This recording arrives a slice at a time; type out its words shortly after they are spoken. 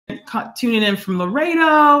tuning in from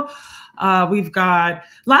Laredo. We've got,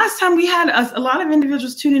 last time we had a lot of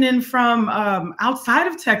individuals tuning in from outside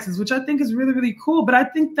of Texas, which I think is really, really cool. But I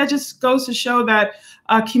think that just goes to show that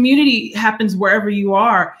community happens wherever you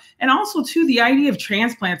are. And also too, the idea of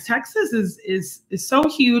transplants. Texas is so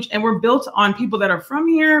huge, and we're built on people that are from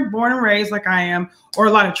here, born and raised like I am, or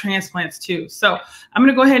a lot of transplants too. So I'm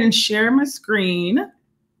gonna go ahead and share my screen.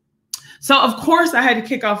 So of course I had to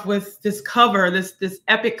kick off with this cover, this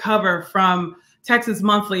epic cover from Texas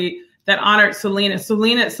Monthly that honored Selena.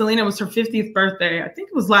 Selena was her 50th birthday. I think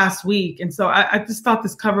it was last week. And so I just thought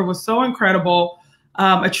this cover was so incredible.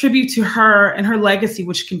 A tribute to her and her legacy,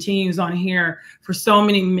 which continues on here for so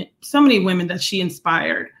many women that she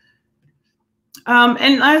inspired.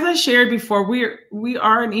 And as I shared before, we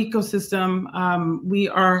are an ecosystem. We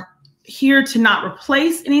are here to not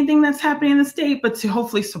replace anything that's happening in the state, but to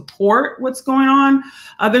hopefully support what's going on.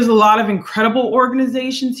 There's a lot of incredible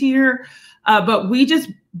organizations here, but we just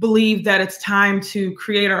believe that it's time to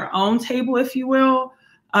create our own table, if you will.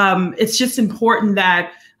 It's just important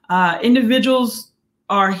that individuals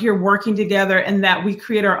are here working together, and that we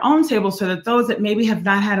create our own table so that those that maybe have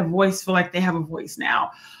not had a voice feel like they have a voice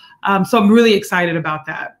now. So I'm really excited about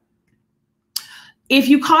that. If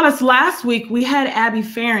you caught us last week, we had Abby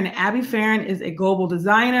Farron. Abby Farron is a global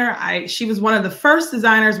designer. She was one of the first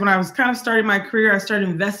designers when I was kind of starting my career. I started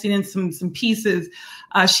investing in some pieces.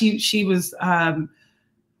 She was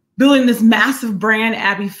building this massive brand,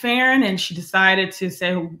 Abby Farron, and she decided to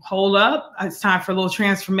say, hold up, it's time for a little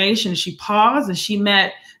transformation. She paused and she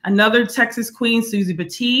met another Texas queen, Susie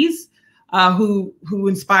Batiz, who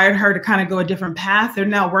inspired her to kind of go a different path. They're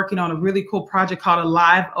now working on a really cool project called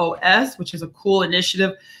Alive OS, which is a cool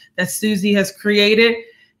initiative that Susie has created.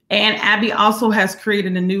 And Abby also has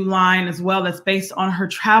created a new line as well that's based on her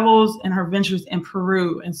travels and her ventures in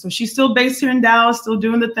Peru. And so she's still based here in Dallas, still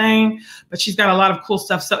doing the thing, but she's got a lot of cool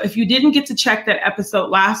stuff. So if you didn't get to check that episode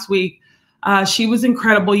last week, she was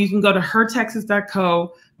incredible. You can go to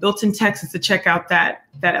hertexas.co, Built in Texas, to check out that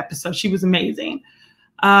episode. She was amazing.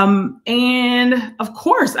 And of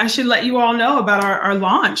course, I should let you all know about our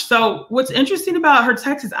launch. So what's interesting about Her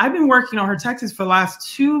Texas, I've been working on Her Texas for the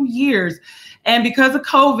last 2 years. And because of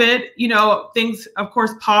COVID, you know, things, of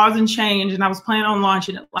course, pause and change. And I was planning on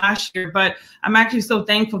launching it last year, but I'm actually so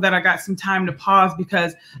thankful that I got some time to pause,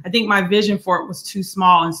 because I think my vision for it was too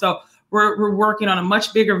small. And so we're working on a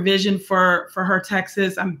much bigger vision for Her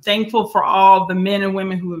Texas. I'm thankful for all the men and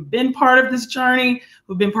women who have been part of this journey,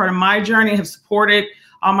 who've been part of my journey, have supported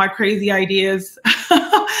all my crazy ideas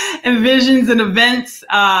and visions and events.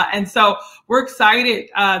 And so we're excited.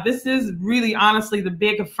 This is really, honestly,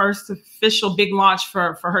 the first official big launch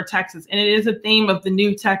for Her Texas. And it is a theme of the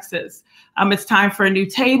new Texas. It's time for a new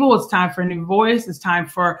table. It's time for a new voice. It's time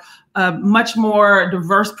for much more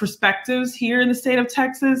diverse perspectives here in the state of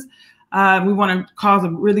Texas. We want to cause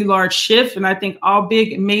a really large shift. And I think all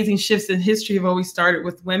big, amazing shifts in history have always started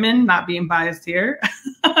with women, not being biased here.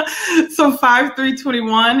 So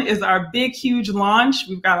 5/3/21 is our big, huge launch.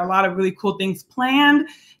 We've got a lot of really cool things planned.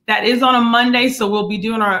 That is on a Monday. So we'll be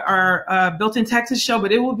doing our Built in Texas show,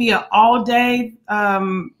 but it will be an all day.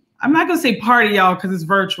 I'm not going to say party, y'all, because it's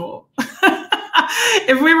virtual.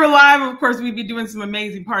 If we were live, of course, we'd be doing some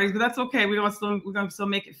amazing parties, but that's okay. We're going to still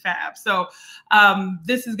make it fab. So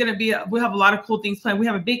this is going to be, we'll have a lot of cool things planned. We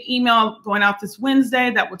have a big email going out this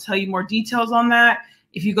Wednesday that will tell you more details on that.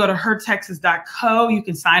 If you go to hertexas.co, you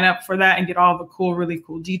can sign up for that and get all the cool, really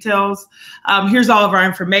cool details. Here's all of our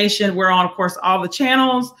information. We're on, of course, all the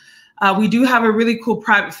channels. We do have a really cool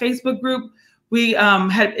private Facebook group. We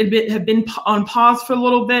had been on pause for a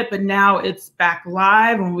little bit, but now it's back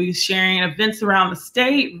live, and we're sharing events around the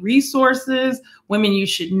state, resources, women you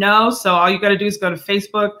should know. So all you got to do is go to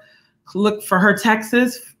Facebook, look for Her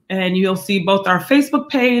Texas, and you'll see both our Facebook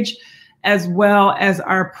page as well as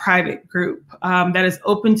our private group that is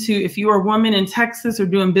open to, if you are a woman in Texas or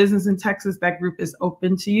doing business in Texas, that group is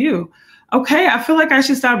open to you. Okay, I feel like I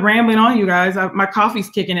should stop rambling on, you guys. My coffee's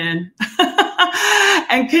kicking in.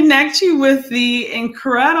 And connect you with the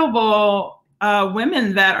incredible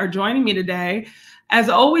women that are joining me today. As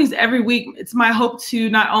always, every week, it's my hope to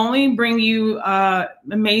not only bring you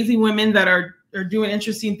amazing women that are doing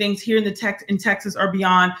interesting things here in Texas or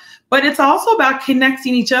beyond, but it's also about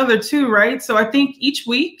connecting each other too, right? So I think each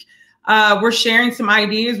week we're sharing some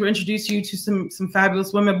ideas, we're introducing you to some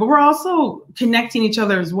fabulous women, but we're also connecting each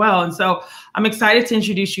other as well. And so I'm excited to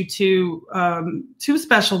introduce you to two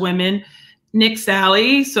special women, Nick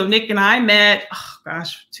Sally. So Nick and I met, oh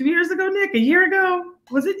gosh, 2 years ago, Nick, a year ago,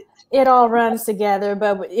 was it? It all runs together,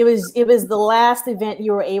 but it was the last event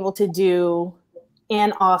you were able to do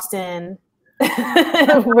in Austin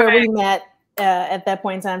where we met at that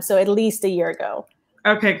point in time. So at least a year ago.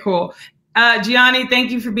 Okay, cool. Gianni, thank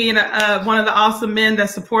you for being one of the awesome men that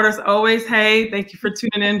support us always. Hey, thank you for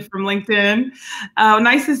tuning in from LinkedIn.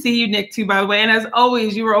 Nice to see you, Nick, too, by the way. And as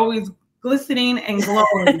always, you were always glistening and glowing.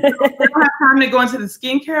 We don't have time to go into the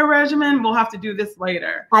skincare regimen. We'll have to do this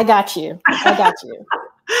later. I got you.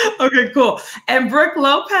 Okay, cool. And Brooke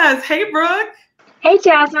Lopez. Hey, Brooke. Hey,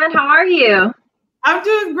 Jasmine. How are you? I'm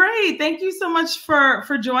doing great. Thank you so much for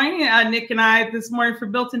joining Nick and I this morning for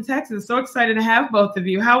Built in Texas. So excited to have both of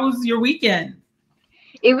you. How was your weekend?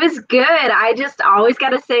 It was good. I just always got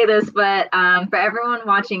to say this, but for everyone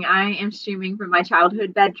watching, I am streaming from my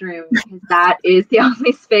childhood bedroom because that is the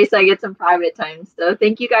only space I get some private time. So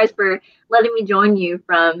thank you guys for letting me join you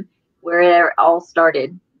from where it all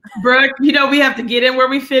started. Brooke, you know we have to get in where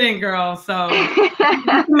we fit in, girl. So we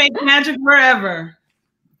can make magic wherever.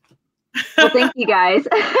 Well, thank you guys.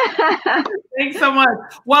 Thanks so much.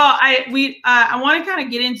 Well, I want to kind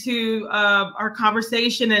of get into our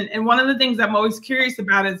conversation, and one of the things I'm always curious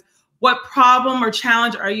about is what problem or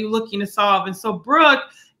challenge are you looking to solve? And so Brooke,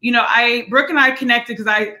 you know, Brooke and I connected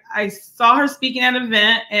because I saw her speaking at an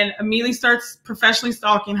event and immediately starts professionally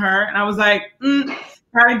stalking her, and I was like,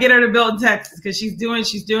 trying to get her to Built in Texas because she's doing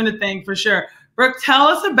the thing for sure. Brooke, tell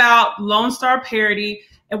us about Lone Star Parity.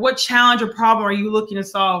 And what challenge or problem are you looking to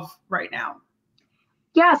solve right now?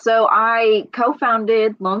 Yeah, so I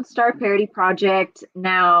co-founded Lone Star Parity Project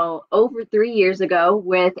now over 3 years ago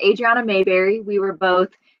with Adriana Mayberry. We were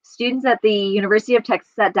both students at the University of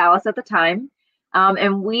Texas at Dallas at the time.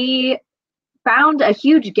 And we found a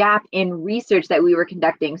huge gap in research that we were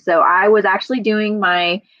conducting. So I was actually doing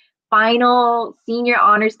my final senior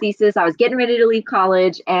honors thesis. I was getting ready to leave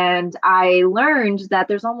college, and I learned that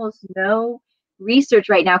there's almost no research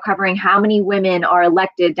right now covering how many women are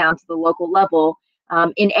elected down to the local level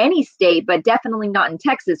in any state, but definitely not in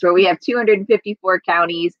Texas, where we have 254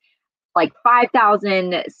 counties, like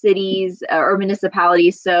 5,000 cities or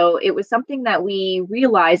municipalities. So it was something that we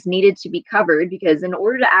realized needed to be covered, because in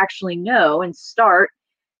order to actually know and start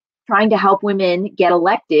trying to help women get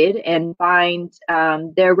elected and find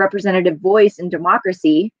their representative voice in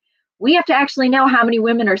democracy, we have to actually know how many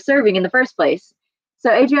women are serving in the first place.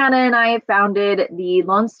 So Adriana and I have founded the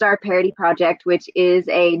Lone Star Parity Project, which is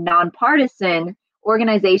a nonpartisan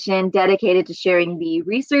organization dedicated to sharing the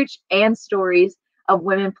research and stories of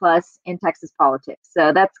Women Plus in Texas politics.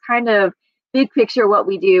 So that's kind of big picture what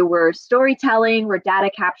we do. We're storytelling, we're data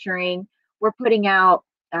capturing, we're putting out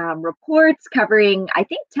reports covering, I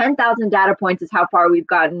think 10,000 data points is how far we've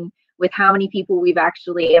gotten with how many people we've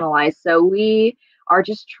actually analyzed. So we are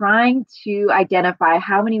just trying to identify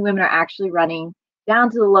how many women are actually running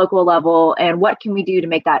down to the local level, and what can we do to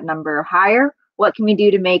make that number higher? What can we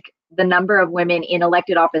do to make the number of women in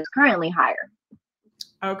elected office currently higher?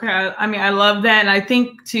 Okay, I mean, I love that. And I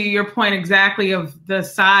think to your point exactly of the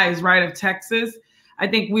size, right, of Texas, I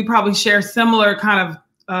think we probably share similar kind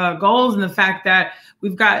of goals in the fact that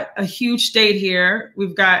we've got a huge state here.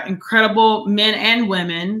 We've got incredible men and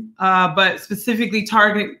women, but specifically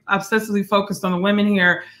obsessively focused on the women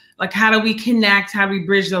here. Like, how do we connect? How do we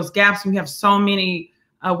bridge those gaps? We have so many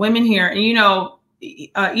women here. And, you know,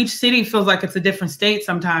 each city feels like it's a different state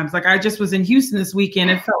sometimes. Like, I just was in Houston this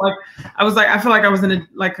weekend. It felt like I feel like I was in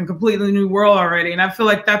a completely new world already. And I feel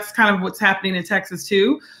like that's kind of what's happening in Texas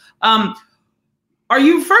too. Are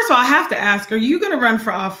you, first of all, I have to ask, are you going to run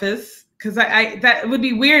for office? Because that would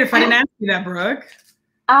be weird if I didn't ask you that, Brooke.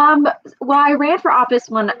 Well, I ran for office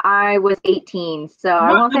when I was 18, so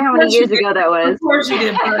I won't say how many years ago that was. Of course you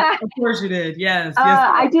did. Of course you did. Yes.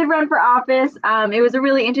 I did run for office. It was a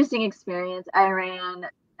really interesting experience. I ran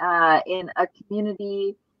in a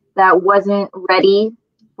community that wasn't ready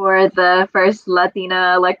for the first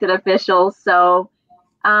Latina elected official. So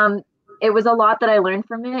it was a lot that I learned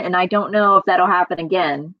from it, and I don't know if that'll happen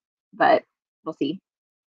again, but we'll see.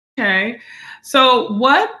 Okay. So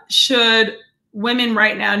what should women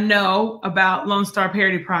right now know about Lone Star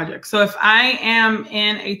Parity Project? So if I am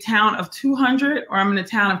in a town of 200 or I'm in a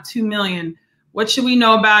town of 2 million, what should we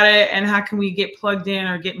know about it, and how can we get plugged in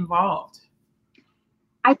or get involved?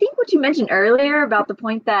 I think what you mentioned earlier about the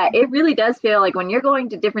point that it really does feel like when you're going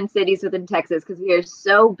to different cities within Texas, because we are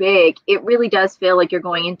so big, it really does feel like you're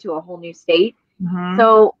going into a whole new state. Mm-hmm.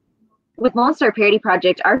 So with Lone Star Parity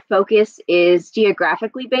Project, our focus is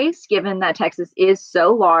geographically based, given that Texas is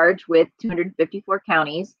so large with 254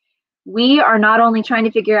 counties. We are not only trying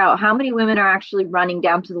to figure out how many women are actually running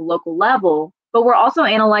down to the local level, but we're also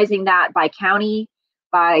analyzing that by county,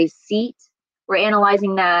 by seat. We're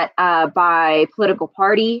analyzing that by political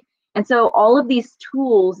party. And so all of these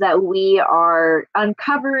tools that we are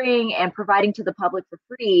uncovering and providing to the public for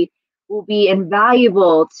free will be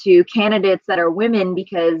invaluable to candidates that are women,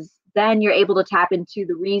 because then you're able to tap into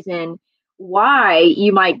the reason why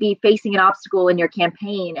you might be facing an obstacle in your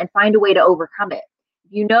campaign and find a way to overcome it.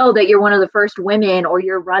 You know that you're one of the first women, or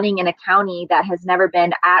you're running in a county that has never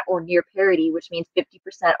been at or near parity, which means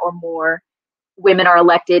 50% or more women are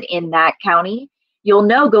elected in that county. You'll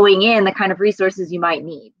know going in the kind of resources you might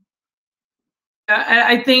need.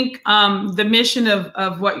 I think the mission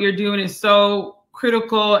of what you're doing is so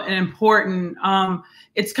critical and important.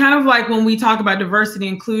 It's kind of like when we talk about diversity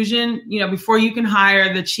inclusion, you know, before you can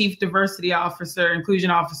hire the chief diversity officer,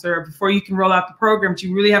 inclusion officer, before you can roll out the programs,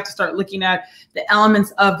 you really have to start looking at the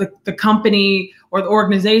elements of the company or the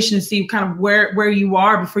organization to see kind of where you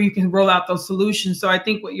are before you can roll out those solutions. So I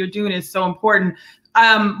think what you're doing is so important.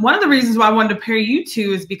 One of the reasons why I wanted to pair you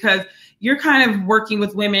two is because you're kind of working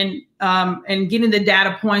with women and getting the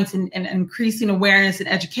data points and increasing awareness and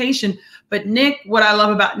education. But Nick, what I love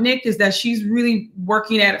about Nick is that she's really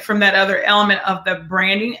working at it from that other element of the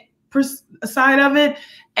branding side of it.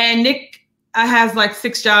 And Nick has like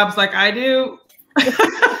 6 jobs like I do.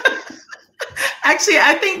 Actually,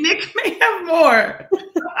 I think Nick may have more.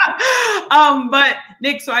 But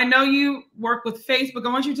Nick, so I know you work with Facebook. I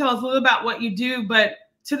want you to tell us a little about what you do, but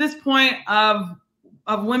to this point of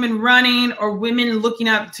women running or women looking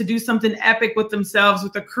out to do something epic with themselves,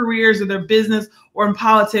 with their careers or their business or in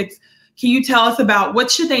politics, can you tell us about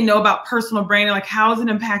what should they know about personal branding? Like, how has it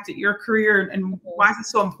impacted your career and why is it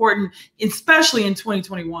so important, especially in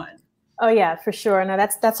 2021? Oh yeah, for sure. No,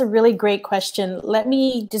 that's a really great question. Let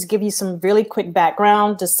me just give you some really quick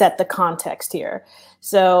background to set the context here.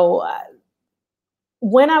 So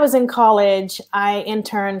when I was in college, I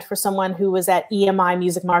interned for someone who was at EMI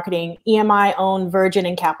Music Marketing. EMI owned Virgin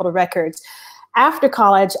and Capitol Records. After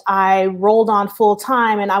college, I rolled on full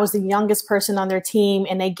time and I was the youngest person on their team,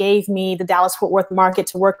 and they gave me the Dallas-Fort Worth market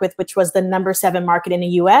to work with, which was the #7 market in the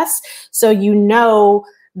US. So you know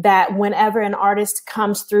that whenever an artist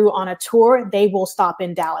comes through on a tour, they will stop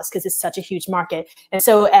in Dallas because it's such a huge market. And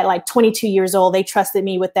so at like 22 years old, they trusted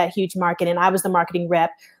me with that huge market, and I was the marketing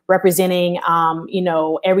rep representing, you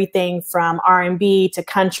know, everything from R&B to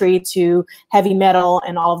country to heavy metal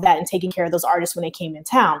and all of that, and taking care of those artists when they came in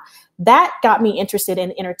town. That got me interested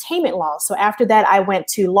in entertainment law. So after that, I went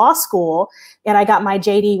to law school and I got my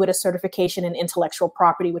JD with a certification in intellectual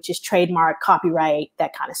property, which is trademark, copyright,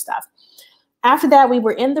 that kind of stuff. After that, we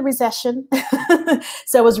were in the recession.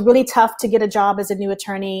 So it was really tough to get a job as a new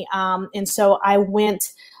attorney. And so I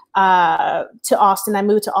went to Austin. I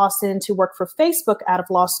moved to Austin to work for Facebook out of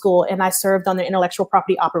law school, and I served on the intellectual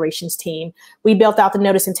property operations team. We built out the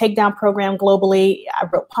notice and takedown program globally. I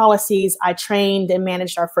wrote policies. I trained and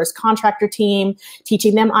managed our first contractor team,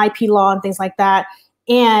 teaching them IP law and things like that.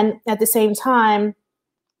 And at the same time,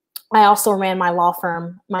 I also ran my law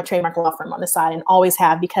firm, my trademark law firm on the side, and always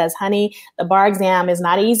have, because honey, the bar exam is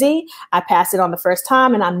not easy. I passed it on the first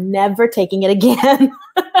time and I'm never taking it again.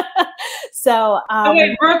 So,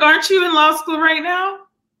 wait, Brooke, aren't you in law school right now?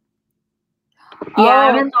 Yeah,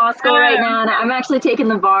 I'm in law school right now, and I'm actually taking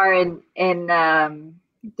the bar in 3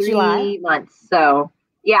 July. months. So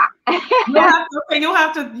yeah. You guys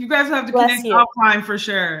have to connect offline for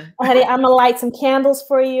sure. Honey, I'm gonna light some candles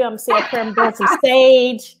for you. I'm sitting up here, I'm doing some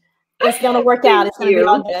stage. It's gonna work out. It's gonna be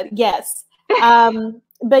all good. Yes.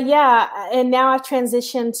 But yeah, and now I've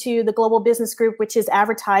transitioned to the Global Business Group, which is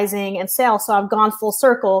advertising and sales. So I've gone full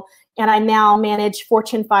circle, and I now manage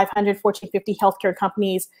Fortune 500, Fortune 50 healthcare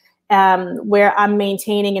companies, where I'm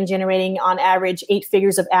maintaining and generating on average 8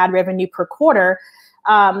 figures of ad revenue per quarter,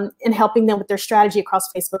 and helping them with their strategy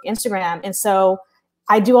across Facebook, Instagram. And so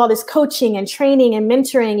I do all this coaching and training and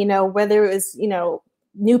mentoring, you know, whether it was, you know,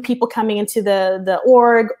 new people coming into the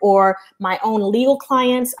org or my own legal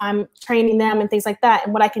clients, I'm training them and things like that.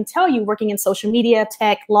 And what I can tell you, working in social media,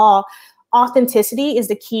 tech, law, authenticity is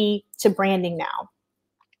the key to branding now.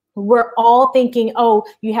 We're all thinking, oh,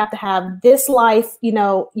 you have to have this life, you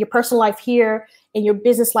know, your personal life here and your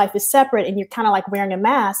business life is separate, and you're kind of like wearing a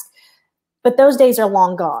mask. But those days are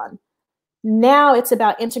long gone. Now it's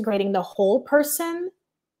about integrating the whole person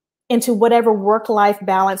into whatever work-life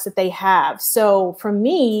balance that they have. So for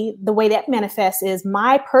me, the way that manifests is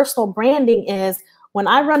my personal branding is when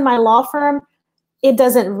I run my law firm, it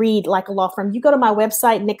doesn't read like a law firm. You go to my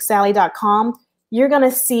website, nicksally.com, you're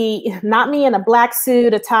gonna see not me in a black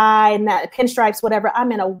suit, a tie, and that pinstripes, whatever.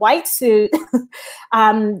 I'm in a white suit,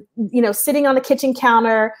 you know, sitting on the kitchen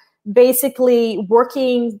counter, basically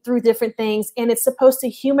working through different things. And it's supposed to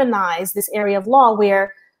humanize this area of law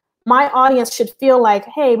where my audience should feel like,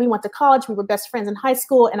 hey, we went to college, we were best friends in high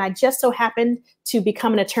school, and I just so happened to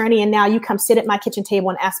become an attorney, and now you come sit at my kitchen table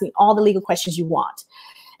and ask me all the legal questions you want.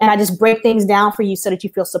 And I just break things down for you so that you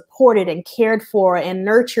feel supported and cared for and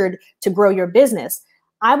nurtured to grow your business.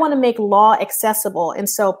 I want to make law accessible. And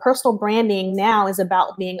so personal branding now is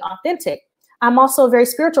about being authentic. I'm also a very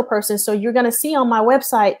spiritual person. So you're going to see on my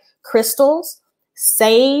website crystals,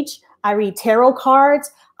 sage. I read tarot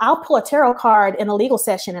cards. I'll pull a tarot card in a legal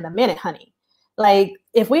session in a minute, honey. Like,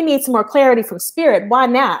 if we need some more clarity from spirit, why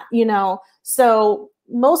not? You know, so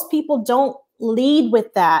most people don't lead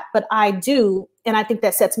with that, but I do. And I think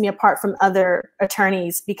that sets me apart from other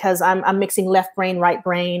attorneys because I'm mixing left brain, right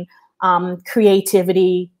brain,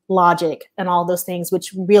 creativity, logic, and all those things,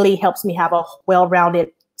 which really helps me have a well-rounded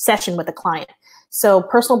session with a client. So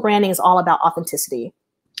personal branding is all about authenticity.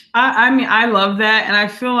 I mean, I love that. And I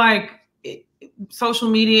feel like social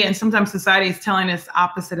media and sometimes society is telling us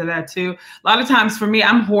opposite of that too. A lot of times for me,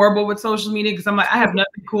 I'm horrible with social media because I'm like, I have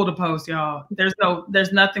nothing cool to post, y'all.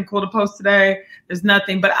 There's nothing cool to post today. There's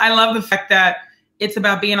nothing, but I love the fact that it's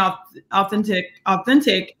about being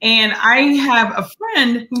authentic. And I have a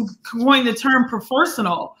friend who coined the term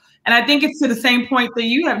proportional. And I think it's to the same point that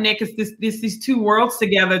you have, Nick, is these two worlds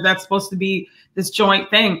together that's supposed to be this joint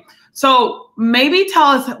thing. So maybe tell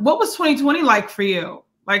us, what was 2020 like for you?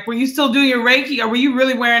 Like, were you still doing your Reiki, or were you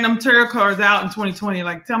really wearing them tarot cards out in 2020?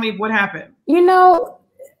 Like, tell me what happened. You know,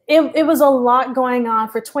 it was a lot going on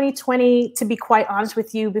for 2020, to be quite honest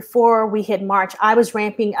with you. Before we hit March, I was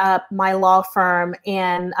ramping up my law firm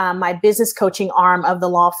and my business coaching arm of the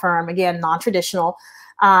law firm, again, non-traditional,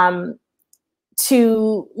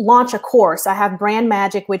 to launch a course. I have Brand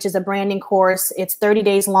Magic, which is a branding course. It's 30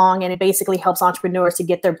 days long, and it basically helps entrepreneurs to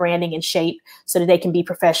get their branding in shape so that they can be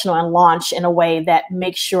professional and launch in a way that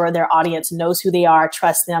makes sure their audience knows who they are,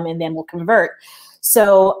 trusts them, and then will convert.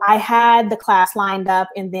 So I had the class lined up,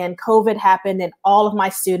 and then COVID happened, and all of my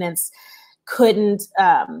students couldn't,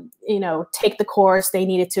 take the course. They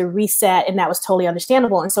needed to reset, and that was totally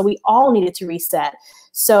understandable. And so we all needed to reset.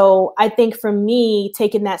 So I think for me,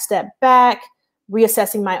 taking that step back,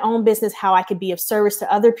 reassessing my own business, how I could be of service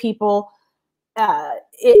to other people,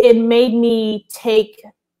 it made me take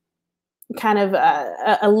kind of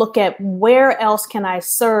a look at where else can I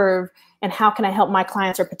serve and how can I help my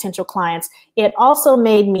clients or potential clients. It also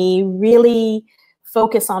made me really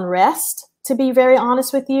focus on rest, to be very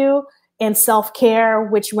honest with you, and self-care,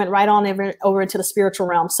 which went right on over into the spiritual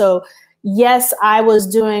realm. So yes, I was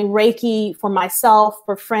doing Reiki for myself,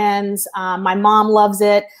 for friends. My mom loves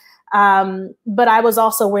it. But I was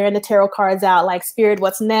also wearing the tarot cards out, like, Spirit,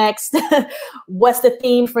 what's next? What's the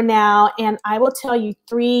theme for now? And I will tell you,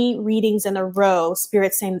 3 readings in a row,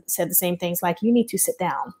 Spirit said the same things, like, you need to sit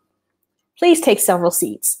down. Please take several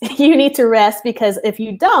seats. You need to rest, because if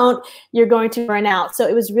you don't, you're going to burn out. So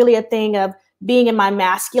it was really a thing of being in my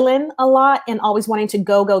masculine a lot and always wanting to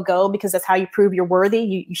go, because that's how you prove you're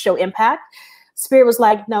worthy. You show impact. Spirit was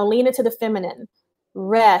like, no, lean into the feminine,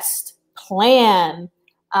 rest, plan,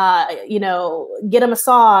 get a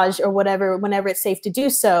massage or whatever, whenever it's safe to do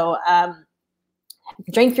so.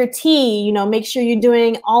 Drink your tea, make sure you're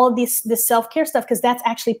doing all of this self-care stuff, because that's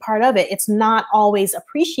actually part of it. It's not always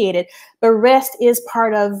appreciated, but rest is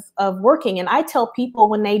part of working. And I tell people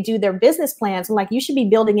when they do their business plans, I'm like, you should be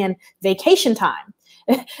building in vacation time.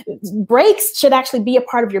 Breaks should actually be a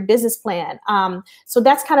part of your business plan. So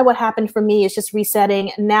that's kind of what happened for me, is just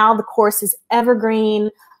resetting. Now the course is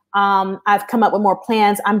evergreen. I've come up with more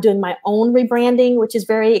plans. I'm doing my own rebranding, which is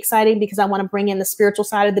very exciting because I want to bring in the spiritual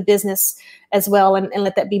side of the business as well and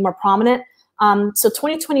let that be more prominent. So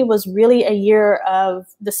 2020 was really a year of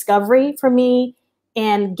discovery for me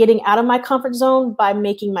and getting out of my comfort zone by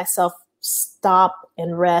making myself stop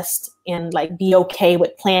and rest and be okay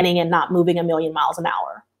with planning and not moving a million miles an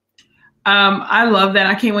hour. I love that.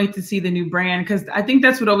 I can't wait to see the new brand, because I think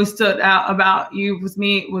that's what always stood out about you with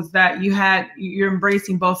me, was that you're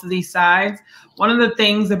embracing both of these sides. One of the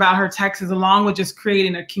things about Her Texas, along with just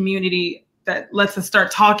creating a community that lets us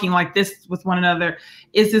start talking like this with one another,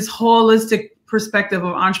 is this holistic perspective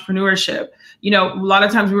of entrepreneurship. A lot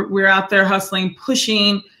of times we're out there hustling,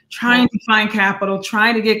 pushing, trying to find capital,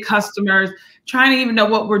 trying to get customers, trying to even know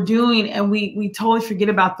what we're doing. And we totally forget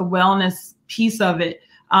about the wellness piece of it.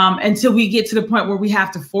 Until we get to the point where we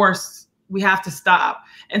have to stop.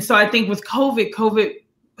 And so I think with COVID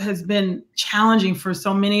has been challenging for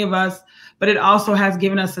so many of us, but it also has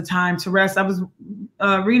given us the time to rest. I was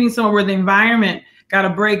reading somewhere where the environment got a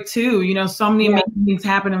break too. So many amazing things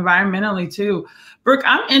happen environmentally too. Brooke,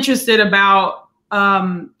 I'm interested about,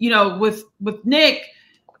 with Nick,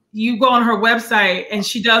 you go on her website and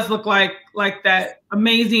she does look like that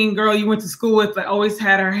amazing girl you went to school with that always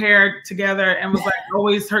had her hair together and was like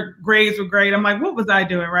always her grades were great. I'm like, what was I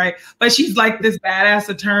doing, right? But she's like this badass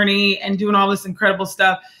attorney and doing all this incredible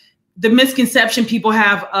stuff. The misconception people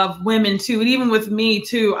have of women too, and even with me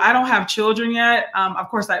too, I don't have children yet. Of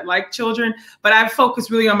course, I like children, but I've focused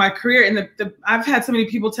really on my career. And I've had so many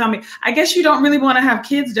people tell me, I guess you don't really want to have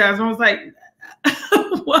kids, Jasmine. I was like,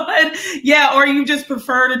 what? Yeah, or you just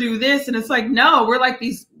prefer to do this. And it's like, no, we're like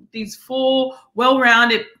these full,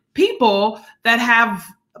 well-rounded people that have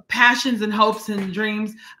passions and hopes and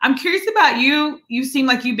dreams. I'm curious about you. You seem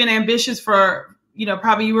like you've been ambitious for,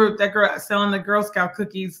 probably you were that girl selling the Girl Scout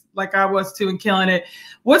cookies like I was too and killing it.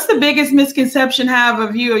 What's the biggest misconception have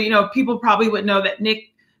of you? People probably would know that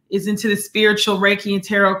Nick is into the spiritual Reiki and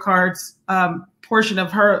tarot cards portion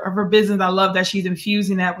of her business. I love that she's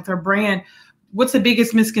infusing that with her brand. What's the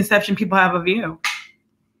biggest misconception people have of you?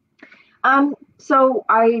 So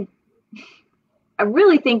I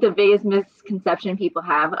really think the biggest misconception people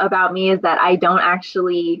have about me is that I don't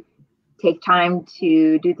actually take time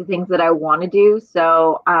to do the things that I want to do.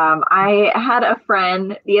 So I had a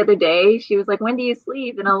friend the other day, she was like, when do you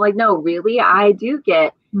sleep? And I'm like, no, really, I do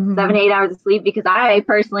get 7 to 8 hours of sleep because I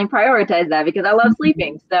personally prioritize that because I love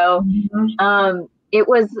sleeping. So it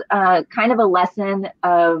was kind of a lesson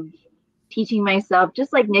of teaching myself,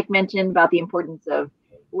 just like Nick mentioned about the importance of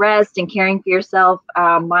rest and caring for yourself.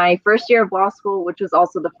 My first year of law school, which was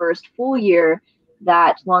also the first full year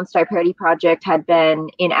that Lone Star Parody Project had been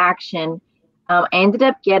in action, I ended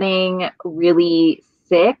up getting really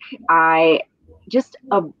sick. Just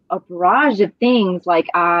a barrage of things like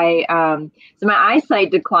so my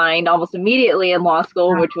eyesight declined almost immediately in law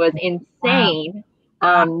school, which was insane.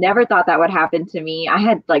 Never thought that would happen to me. I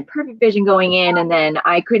had like perfect vision going in, and then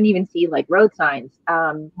I couldn't even see like road signs.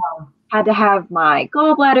 Had to have my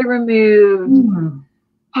gallbladder removed.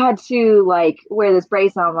 Had to like wear this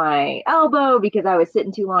brace on my elbow because I was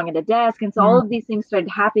sitting too long at a desk. And so all of these things started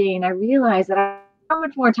happening. And I realized that I had so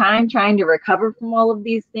much more time trying to recover from all of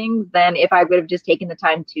these things than if I would have just taken the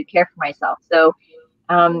time to care for myself. So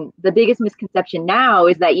the biggest misconception now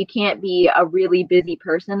is that you can't be a really busy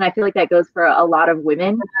person. I feel like that goes for a lot of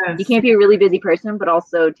women. Yes. You can't be a really busy person, but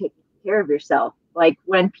also take care of yourself. Like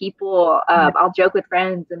when people, I'll joke with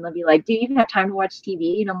friends and they'll be like, do you even have time to watch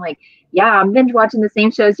TV? And I'm like, yeah, I'm binge watching the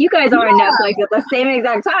same shows you guys are on Netflix at the same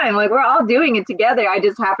exact time. Like we're all doing it together. I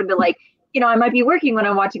just happen to like, I might be working when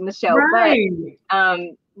I'm watching the show, right. But,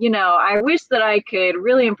 I wish that I could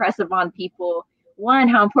really impress upon people, one,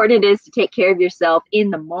 how important it is to take care of yourself in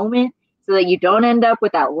the moment so that you don't end up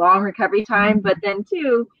with that long recovery time. But then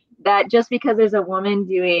two, that just because there's a woman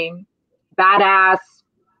doing badass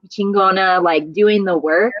chingona, like doing the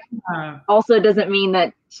work, also doesn't mean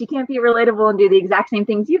that she can't be relatable and do the exact same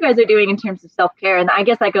things you guys are doing in terms of self-care. And I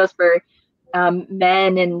guess that goes for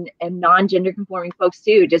men and non-gender conforming folks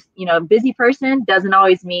too. Just, busy person doesn't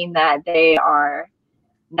always mean that they are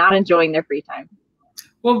not enjoying their free time.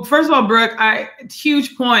 Well, first of all, Brooke,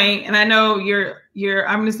 huge point. And I know I'm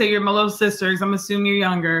going to say you're my little sister, because I'm assuming you're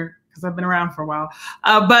younger, because I've been around for a while.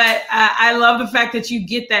 But I love the fact that you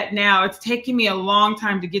get that now. It's taken me a long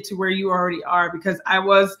time to get to where you already are, because I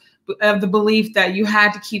was of the belief that you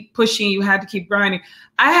had to keep pushing, you had to keep grinding.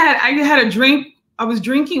 I had a drink. I was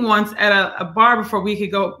drinking once at a bar before we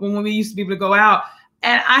could go, when we used to be able to go out.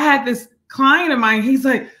 And I had this client of mine. He's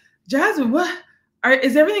like, Jasmine, what?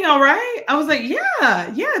 Is everything all right? I was like,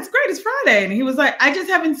 yeah, it's great. It's Friday. And he was like, I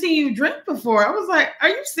just haven't seen you drink before. I was like, are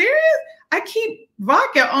you serious? I keep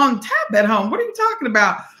vodka on tap at home. What are you talking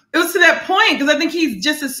about? It was to that point, because I think he's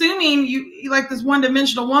just assuming you like this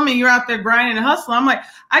one-dimensional woman. You're out there grinding and hustling. I'm like,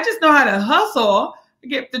 I just know how to hustle,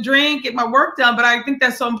 get the drink, get my work done. But I think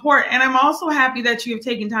that's so important. And I'm also happy that you have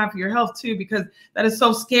taken time for your health too, because that is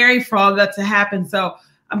so scary for all that to happen. So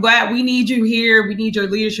I'm glad we need you here. We need your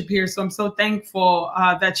leadership here. So I'm so thankful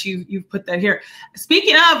that you've put that here.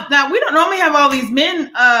 Speaking of, now we don't normally have all these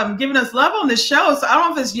men giving us love on this show. So I don't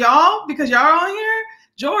know if it's y'all, because y'all are on here.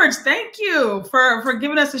 George, thank you for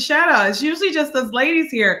giving us a shout out. It's usually just us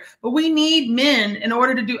ladies here, but we need men in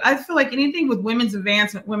order to do, I feel like anything with women's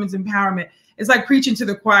advancement, women's empowerment, it's like preaching to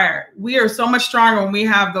the choir. We are so much stronger when we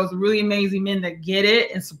have those really amazing men that get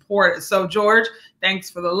it and support it. So George,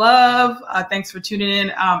 thanks for the love. Thanks for tuning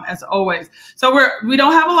in as always. So we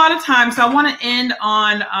don't have a lot of time. So I want to end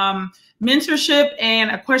on mentorship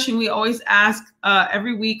and a question we always ask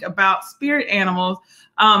every week about spirit animals.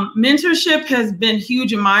 Mentorship has been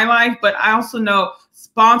huge in my life, but I also know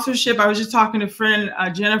sponsorship. I was just talking to a friend,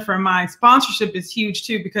 Jennifer, and mine. Sponsorship is huge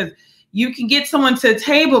too, because you can get someone to the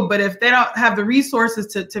table, but if they don't have the resources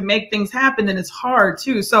to make things happen, then it's hard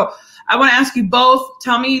too. So I want to ask you both,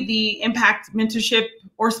 tell me the impact mentorship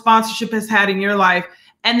or sponsorship has had in your life.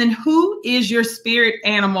 And then who is your spirit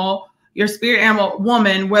animal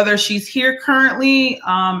woman, whether she's here currently,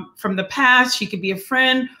 from the past, she could be a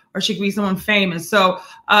friend, or she could be someone famous. So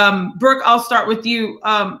Brooke, I'll start with you.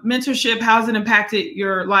 Mentorship, how's it impacted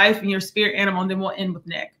your life and your spirit animal? And then we'll end with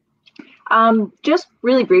Nick. Just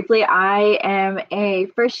really briefly, I am a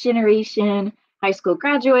first generation high school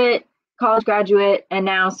graduate, college graduate, and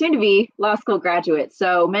now soon to be law school graduate.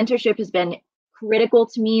 So mentorship has been critical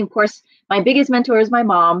to me. Of course, my biggest mentor is my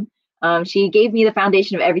mom. She gave me the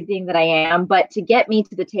foundation of everything that I am, but to get me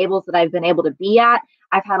to the tables that I've been able to be at,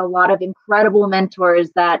 I've had a lot of incredible mentors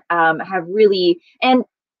that have really, and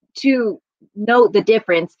to note the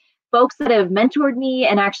difference, folks that have mentored me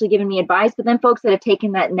and actually given me advice, but then folks that have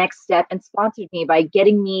taken that next step and sponsored me by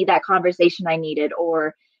getting me that conversation I needed,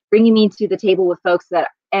 or bringing me to the table with folks that,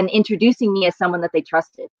 and introducing me as someone that they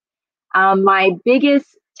trusted. My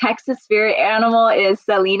biggest Texas spirit animal is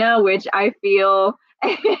Selena, which I feel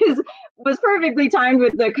was perfectly timed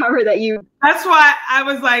with the cover that you. That's why I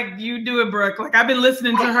was like, you do it, Brooke. Like, I've been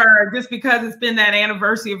listening to her just because it's been that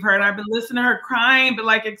anniversary of her, and I've been listening to her crying, but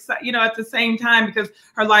like, you know, at the same time, because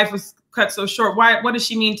her life was cut so short. What does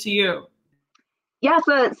she mean to you? Yeah,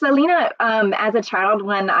 so Selena, as a child,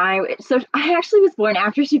 I actually was born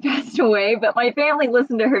after she passed away, but my family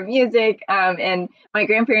listened to her music, and my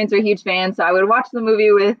grandparents were huge fans. So I would watch the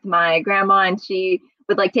movie with my grandma, and she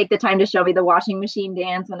would like take the time to show me the washing machine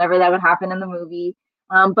dance whenever that would happen in the movie.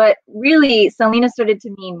 But really, Selena started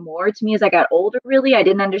to mean more to me as I got older. Really, I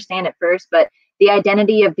didn't understand at first, but the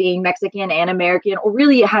identity of being Mexican and American, or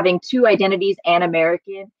really having two identities and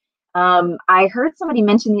American. I heard somebody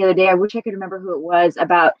mention the other day, I wish I could remember who it was,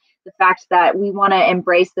 about the fact that we want to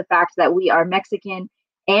embrace the fact that we are Mexican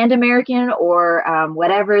and American, or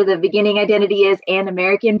whatever the beginning identity is, and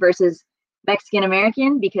American versus Mexican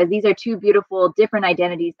American, because these are two beautiful different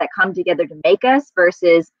identities that come together to make us,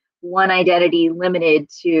 versus one identity limited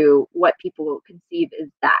to what people conceive as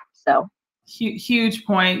that. So huge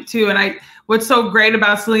point too. And what's so great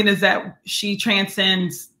about Selena is that she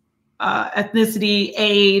transcends ethnicity,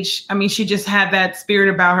 age. I mean, she just had that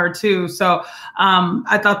spirit about her too. So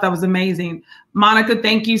I thought that was amazing. Monica,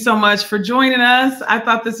 thank you so much for joining us. I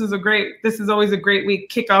thought this is always a great week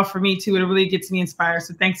kickoff for me too. It really gets me inspired.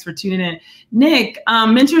 So thanks for tuning in. Nick,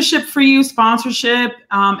 mentorship for you, sponsorship,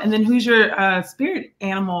 and then who's your spirit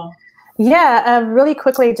animal? Yeah, really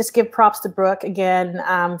quickly, just give props to Brooke again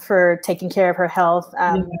for taking care of her health.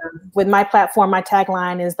 With my platform, my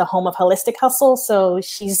tagline is the home of holistic hustle. So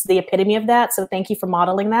she's the epitome of that. So thank you for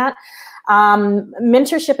modeling that.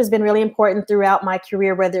 Mentorship has been really important throughout my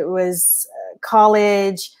career, whether it was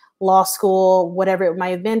college, law school, whatever it might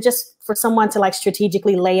have been, just for someone to like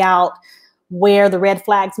strategically lay out where the red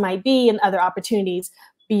flags might be and other opportunities.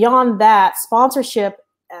 Beyond that, sponsorship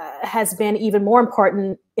has been even more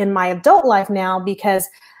important in my adult life now, because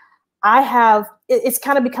it's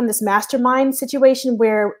kind of become this mastermind situation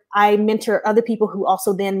where I mentor other people who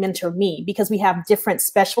also then mentor me, because we have different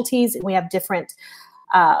specialties and we have different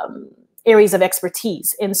areas of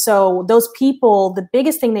expertise. And so those people, the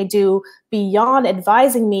biggest thing they do beyond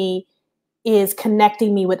advising me is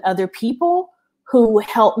connecting me with other people who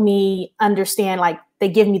help me understand, like, they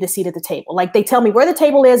give me the seat at the table. Like, they tell me where the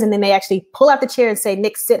table is, and then they actually pull out the chair and say,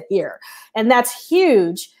 Nick, sit here. And that's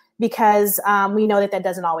huge, because we know that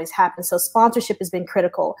doesn't always happen. So sponsorship has been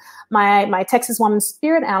critical. My Texas woman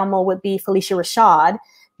spirit animal would be Felicia Rashad,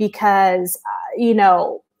 because, you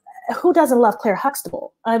know, who doesn't love Claire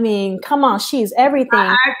Huxtable? I mean, come on, she's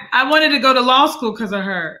everything. I wanted to go to law school because of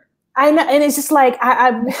her. I know, and it's just like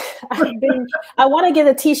I want to get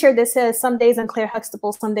a T-shirt that says "Some days I'm Claire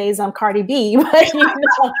Huxtable, some days I'm Cardi B." But you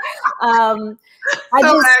know,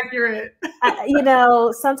 accurate. You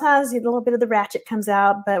know, sometimes a little bit of the ratchet comes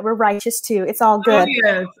out, but we're righteous too. It's all good.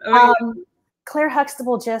 Oh, yes. Claire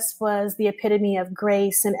Huxtable just was the epitome of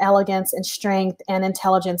grace and elegance and strength and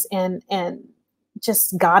intelligence and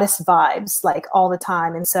just goddess vibes, like, all the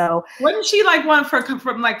time. And so wasn't she like one from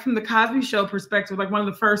the Cosby Show perspective, like one of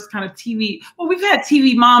the first kind of TV, well, we've had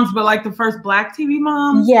TV moms, but like the first Black TV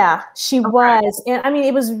mom? Yeah, she was. And I mean,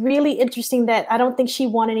 it was really interesting that I don't think she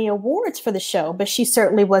won any awards for the show, but she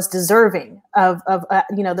certainly was deserving of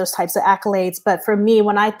you know, those types of accolades. But for me,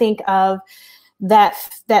 when I think of that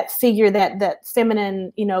figure, that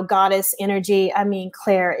feminine, you know, goddess energy, I mean,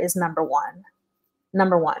 Claire is number one.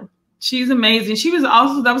 She's amazing. She was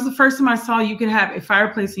also, that was the first time I saw you could have a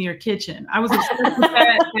fireplace in your kitchen. I was obsessed with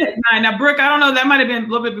that at 9. Now, Brooke, I don't know, that might have been a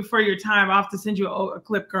little bit before your time. I'll have to send you a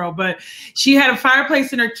clip, girl. But she had a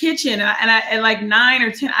fireplace in her kitchen, and I at like 9 or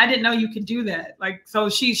 10, I didn't know you could do that. Like, so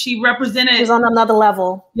she represented. She's on another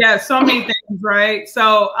level. Yeah, so many things, right?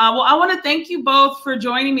 So, well, I want to thank you both for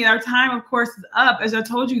joining me. Our time, of course, is up. As I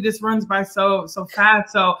told you, this runs by so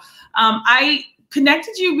fast. So, I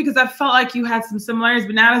connected you because I felt like you had some similarities,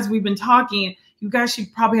 but now as we've been talking, you guys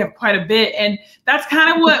should probably have quite a bit. And that's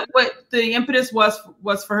kind of what the impetus was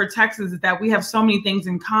for Her Texas, is that we have so many things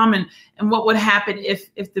in common, and what would happen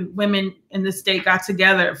if the women in the state got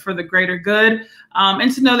together for the greater good,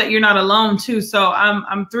 and to know that you're not alone too. So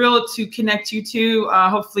I'm thrilled to connect you two.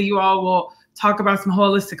 Hopefully you all will talk about some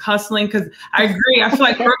holistic hustling, because I agree. I feel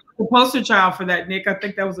like Brooke was the poster child for that, Nick. I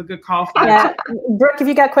think that was a good call for Yeah, Brooke, if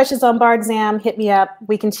you got questions on bar exam, hit me up.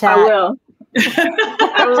 We can chat. I will.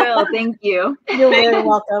 I will. Thank you. You're very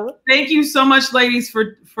welcome. Thank you so much, ladies,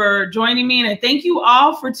 for joining me. And thank you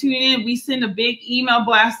all for tuning in. We send a big email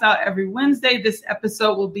blast out every Wednesday. This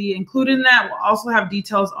episode will be included in that. We'll also have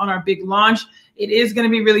details on our big launch. It is going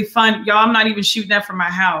to be really fun. Y'all, I'm not even shooting that from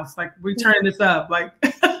my house. Like, we're turning this up. Like,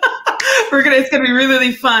 it's going to be really,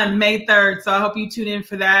 really fun, May 3rd. So I hope you tune in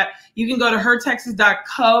for that. You can go to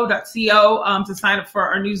hertexas.co to sign up for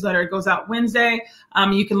our newsletter. It goes out Wednesday.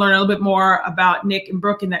 You can learn a little bit more about Nick and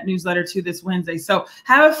Brooke in that newsletter too this Wednesday. So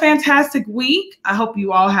have a fantastic week. I hope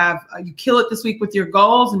you all have, you kill it this week with your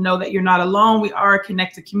goals, and know that you're not alone. We are a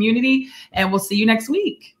connected community, and we'll see you next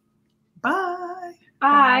week. Bye.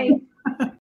 Bye.